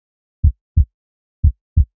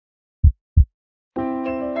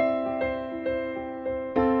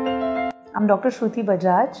I'm Dr. Shruti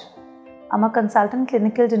Bajaj. I'm a consultant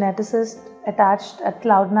clinical geneticist attached at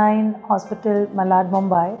Cloud9 Hospital, Malad,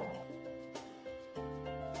 Mumbai.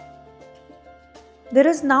 There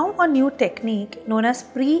is now a new technique known as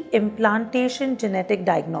pre-implantation genetic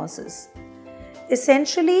diagnosis.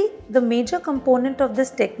 Essentially, the major component of this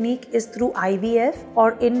technique is through IVF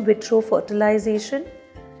or in vitro fertilization.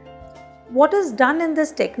 What is done in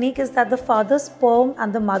this technique is that the father's sperm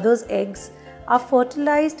and the mother's eggs are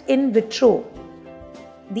fertilized in vitro.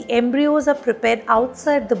 The embryos are prepared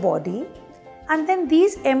outside the body, and then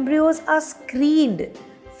these embryos are screened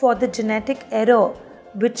for the genetic error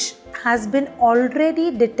which has been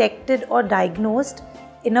already detected or diagnosed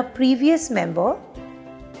in a previous member.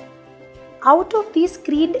 Out of these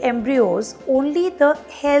screened embryos, only the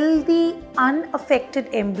healthy, unaffected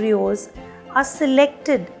embryos are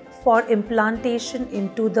selected for implantation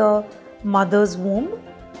into the mother's womb,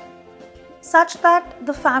 such that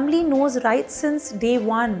the family knows right since day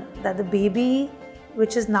one that the baby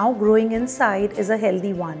which is now growing inside is a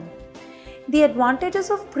healthy one. The advantages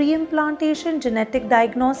of pre-implantation genetic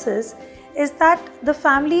diagnosis is that the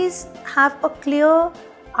families have a clear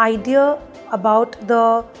idea about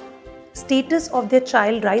the status of their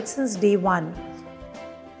child right since day one.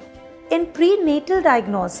 In prenatal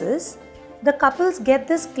diagnosis, the couples get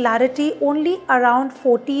this clarity only around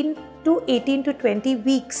 14 to 18 to 20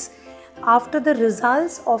 weeks after the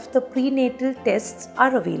results of the prenatal tests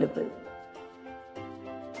are available.